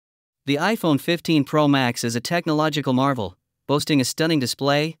The iPhone 15 Pro Max is a technological marvel, boasting a stunning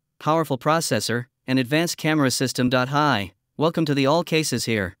display, powerful processor, and advanced camera system. Hi, welcome to the All Cases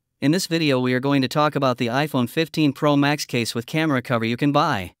Here. In this video we are going to talk about the iPhone 15 Pro Max case with camera cover you can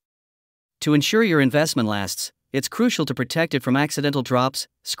buy. To ensure your investment lasts, it's crucial to protect it from accidental drops,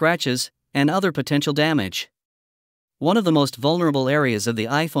 scratches, and other potential damage. One of the most vulnerable areas of the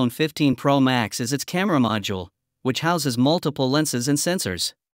iPhone 15 Pro Max is its camera module, which houses multiple lenses and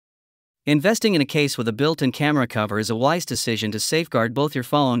sensors. Investing in a case with a built-in camera cover is a wise decision to safeguard both your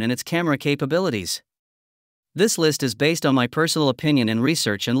phone and its camera capabilities. This list is based on my personal opinion and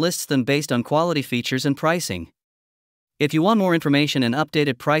research and lists them based on quality features and pricing. If you want more information and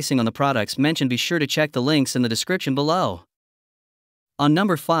updated pricing on the products mentioned, be sure to check the links in the description below. On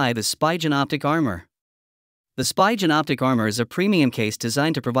number 5 is Spigen Optic Armor. The Spigen Optic Armor is a premium case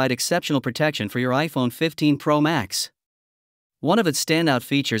designed to provide exceptional protection for your iPhone 15 Pro Max. One of its standout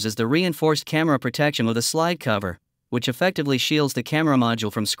features is the reinforced camera protection with a slide cover, which effectively shields the camera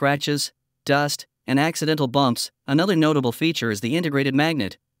module from scratches, dust, and accidental bumps. Another notable feature is the integrated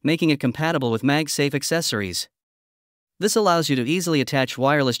magnet, making it compatible with MagSafe accessories. This allows you to easily attach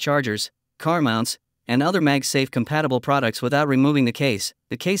wireless chargers, car mounts, and other MagSafe compatible products without removing the case.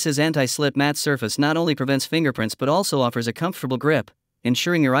 The case's anti-slip matte surface not only prevents fingerprints but also offers a comfortable grip,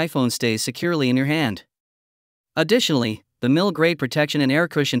 ensuring your iPhone stays securely in your hand. Additionally, the mill-grade protection and air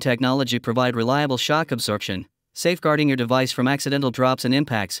cushion technology provide reliable shock absorption, safeguarding your device from accidental drops and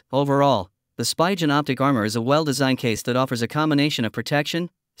impacts. Overall, the Spigen Optic Armor is a well-designed case that offers a combination of protection,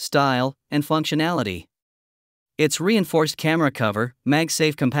 style, and functionality. Its reinforced camera cover,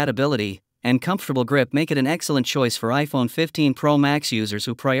 MagSafe compatibility, and comfortable grip make it an excellent choice for iPhone 15 Pro Max users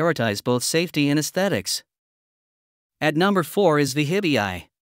who prioritize both safety and aesthetics. At number 4 is VHIBI.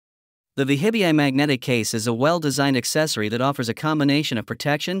 The VHIBI magnetic case is a well-designed accessory that offers a combination of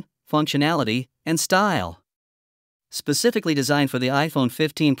protection, functionality, and style. Specifically designed for the iPhone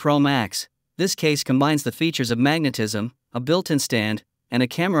 15 Pro Max, this case combines the features of magnetism, a built-in stand, and a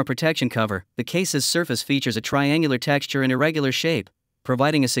camera protection cover. The case's surface features a triangular texture and irregular shape,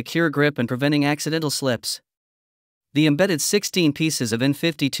 providing a secure grip and preventing accidental slips. The embedded 16 pieces of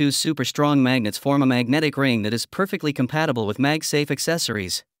N52 super strong magnets form a magnetic ring that is perfectly compatible with MagSafe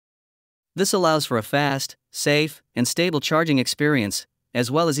accessories. This allows for a fast, safe, and stable charging experience,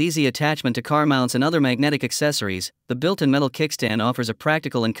 as well as easy attachment to car mounts and other magnetic accessories. The built-in metal kickstand offers a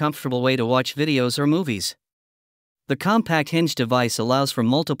practical and comfortable way to watch videos or movies. The compact hinge device allows for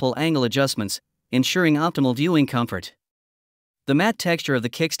multiple angle adjustments, ensuring optimal viewing comfort. The matte texture of the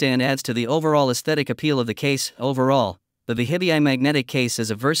kickstand adds to the overall aesthetic appeal of the case. Overall, the VHIBI magnetic case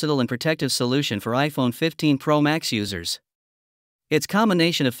is a versatile and protective solution for iPhone 15 Pro Max users. Its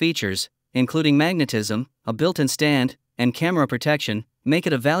combination of features, including magnetism, a built-in stand, and camera protection, make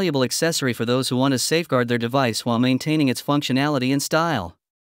it a valuable accessory for those who want to safeguard their device while maintaining its functionality and style.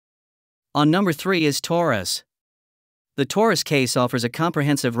 On number 3 is Taurus. The Taurus case offers a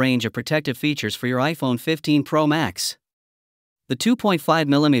comprehensive range of protective features for your iPhone 15 Pro Max. The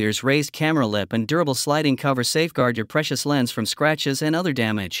 2.5mm raised camera lip and durable sliding cover safeguard your precious lens from scratches and other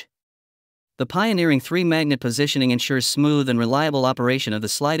damage. The pioneering 3-magnet positioning ensures smooth and reliable operation of the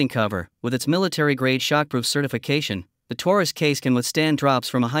sliding cover. With its military-grade shockproof certification, the Taurus case can withstand drops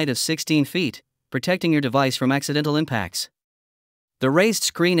from a height of 16 feet, protecting your device from accidental impacts. The raised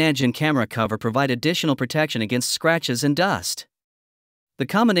screen edge and camera cover provide additional protection against scratches and dust. The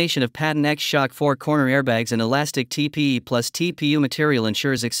combination of Patent X Shock 4-corner airbags and elastic TPE plus TPU material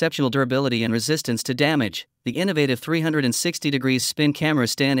ensures exceptional durability and resistance to damage. The innovative 360-degree spin camera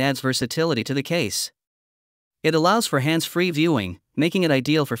stand adds versatility to the case. It allows for hands-free viewing, making it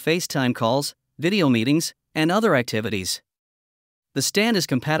ideal for FaceTime calls, video meetings, and other activities. The stand is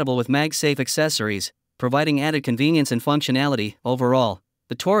compatible with MagSafe accessories, providing added convenience and functionality. Overall,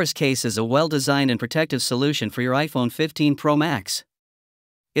 the Taurus case is a well-designed and protective solution for your iPhone 15 Pro Max.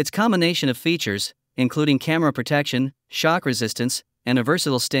 Its combination of features, including camera protection, shock resistance, and a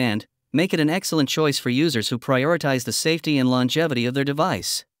versatile stand, make it an excellent choice for users who prioritize the safety and longevity of their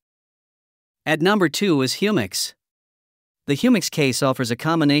device. At number 2 is Humix. The Humix case offers a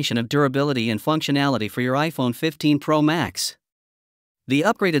combination of durability and functionality for your iPhone 15 Pro Max. The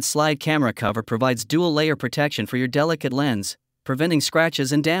upgraded slide camera cover provides dual-layer protection for your delicate lens, preventing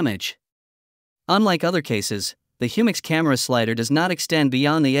scratches and damage. Unlike other cases, the Humix camera slider does not extend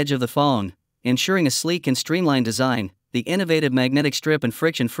beyond the edge of the phone, ensuring a sleek and streamlined design. The innovative magnetic strip and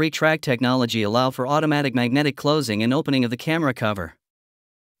friction-free track technology allow for automatic magnetic closing and opening of the camera cover.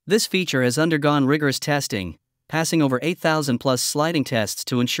 This feature has undergone rigorous testing, passing over 8,000+ sliding tests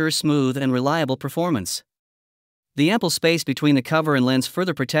to ensure smooth and reliable performance. The ample space between the cover and lens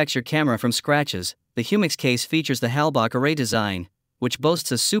further protects your camera from scratches. The Humix case features the Halbach array design, which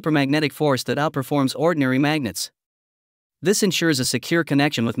boasts a supermagnetic force that outperforms ordinary magnets. This ensures a secure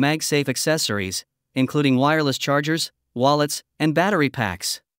connection with MagSafe accessories, including wireless chargers, wallets, and battery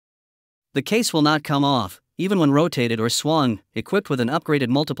packs. The case will not come off, even when rotated or swung. Equipped with an upgraded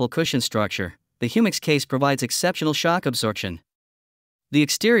multiple cushion structure, the Humix case provides exceptional shock absorption. The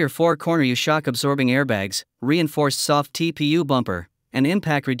exterior four-corner U shock-absorbing airbags, reinforced soft TPU bumper, and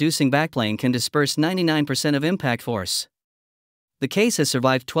impact-reducing backplane can disperse 99% of impact force. The case has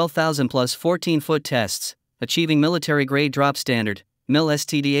survived 12,000 plus 14-foot tests, achieving military-grade drop standard, MIL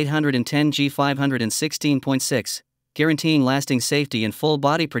STD 810 G516.6, guaranteeing lasting safety and full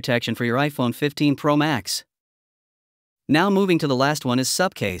body protection for your iPhone 15 Pro Max. Now moving to the last one is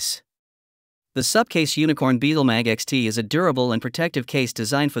Subcase. The Subcase Unicorn Beetle Mag XT is a durable and protective case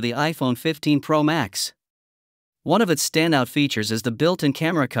designed for the iPhone 15 Pro Max. One of its standout features is the built-in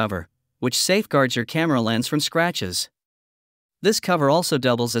camera cover, which safeguards your camera lens from scratches. This cover also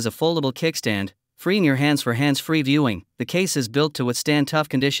doubles as a foldable kickstand, freeing your hands for hands-free viewing. The case is built to withstand tough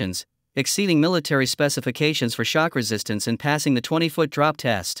conditions, exceeding military specifications for shock resistance and passing the 20-foot drop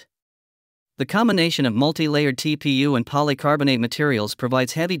test. The combination of multi-layered TPU and polycarbonate materials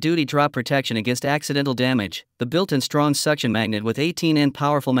provides heavy-duty drop protection against accidental damage. The built-in strong suction magnet with 18N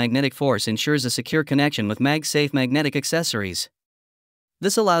powerful magnetic force ensures a secure connection with MagSafe magnetic accessories.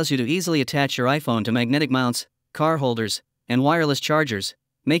 This allows you to easily attach your iPhone to magnetic mounts, car holders, and wireless chargers,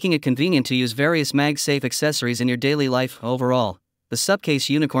 making it convenient to use various MagSafe accessories in your daily life. Overall, the Subcase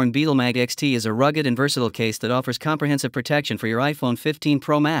Unicorn Beetle Mag XT is a rugged and versatile case that offers comprehensive protection for your iPhone 15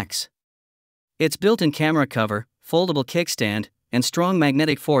 Pro Max. Its built-in camera cover, foldable kickstand, and strong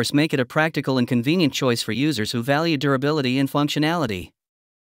magnetic force make it a practical and convenient choice for users who value durability and functionality.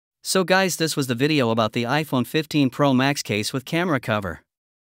 So guys, this was the video about the iPhone 15 Pro Max case with camera cover.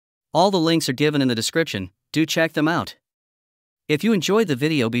 All the links are given in the description, do check them out. If you enjoyed the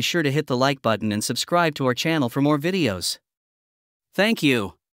video, be sure to hit the like button and subscribe to our channel for more videos. Thank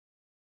you.